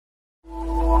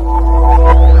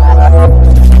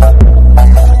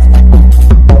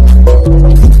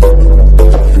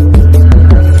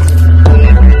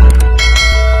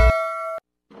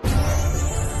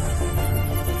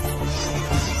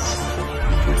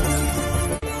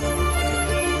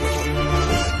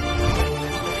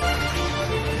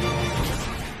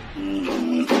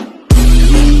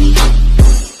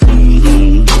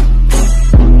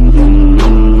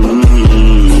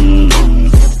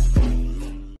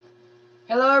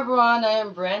Hello everyone, I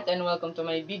am Brent and welcome to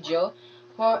my video.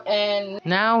 And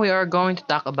now we are going to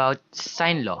talk about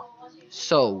sine law.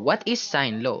 So, what is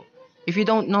sine law? If you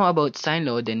don't know about sine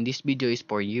law, then this video is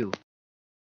for you.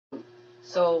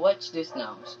 So, watch this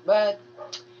now. But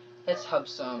let's have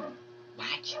some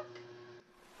magic.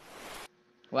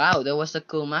 Wow, that was a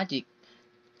cool magic.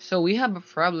 So, we have a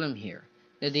problem here.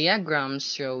 The diagram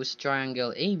shows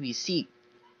triangle ABC.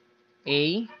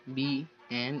 A, B,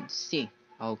 and C.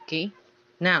 Okay?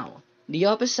 Now, the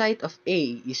opposite of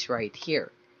A is right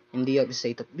here, and the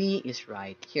opposite of B is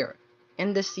right here,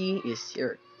 and the C is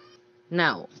here.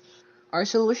 Now, our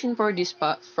solution for this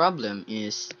problem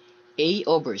is A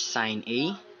over sine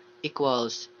A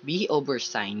equals B over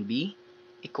sine B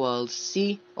equals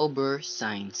C over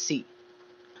sine C.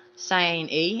 Sine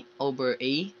A over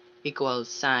A equals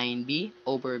sine B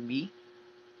over B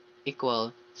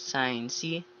equal sine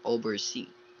C over C.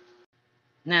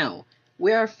 Now,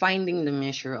 we are finding the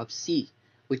measure of C,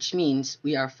 which means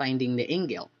we are finding the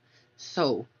angle.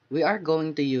 So, we are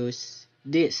going to use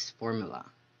this formula.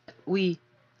 We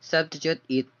substitute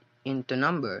it into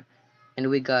number, and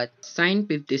we got sine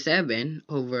 57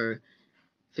 over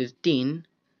 15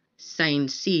 sine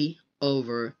C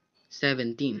over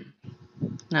 17.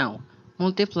 Now,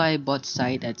 multiply both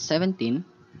sides at 17,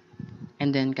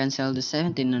 and then cancel the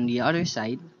 17 on the other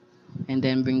side, and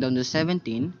then bring down the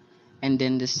 17, and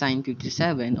then the sine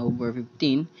 57 over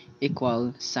 15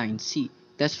 equal sine C.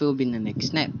 That will be the next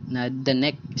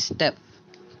step.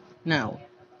 Now,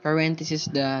 parenthesis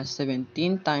the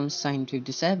 17 times sine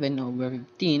 57 over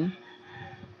 15,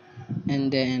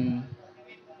 and then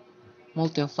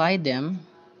multiply them,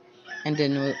 and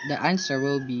then the answer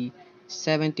will be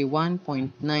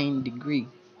 71.9 degree.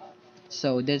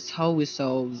 So that's how we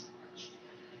solve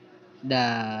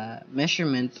the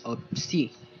measurement of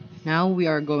C. Now we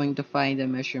are going to find the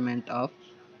measurement of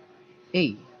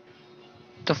A.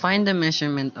 To find the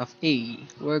measurement of A,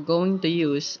 we're going to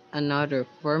use another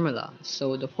formula.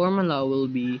 So the formula will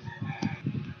be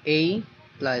A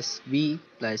plus B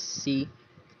plus C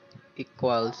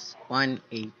equals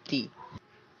 180.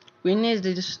 We need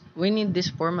this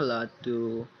formula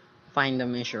to find the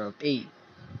measure of A.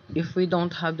 If we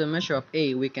don't have the measure of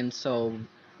A, we can solve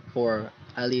for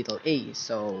a little a.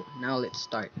 So now let's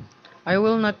start. I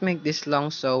will not make this long,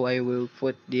 so I will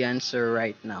put the answer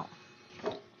right now.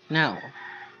 Now,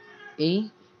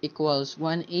 A equals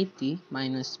 180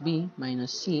 minus B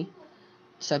minus C.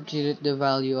 Substitute the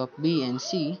value of B and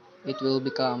C. It will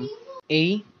become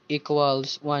A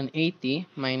equals 180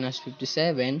 minus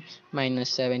 57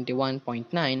 minus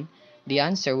 71.9. The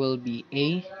answer will be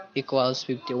A equals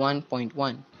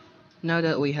 51.1. Now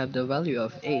that we have the value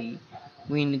of A,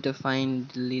 we need to find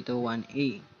the little one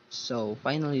A. So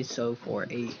finally solve for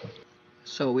A.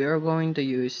 So we are going to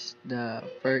use the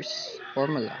first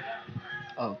formula.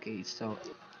 Okay, so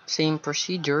same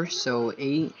procedure. So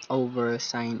A over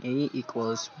sine A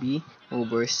equals B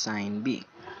over sine B.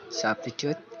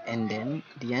 Substitute, and then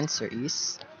the answer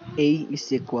is A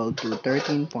is equal to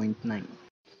 13.9.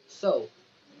 So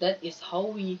that is how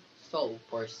we solve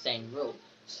for sine rule.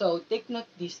 So take note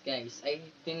this, guys. I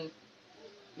didn't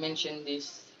mention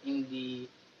this in the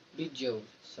video.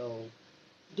 So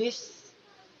this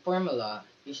formula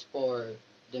is for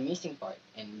the missing part,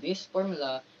 and this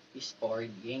formula is for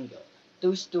the angle.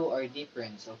 Those two are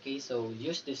different, okay? So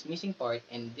use this missing part,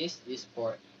 and this is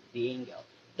for the angle.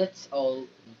 That's all.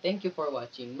 Thank you for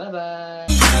watching. Bye bye.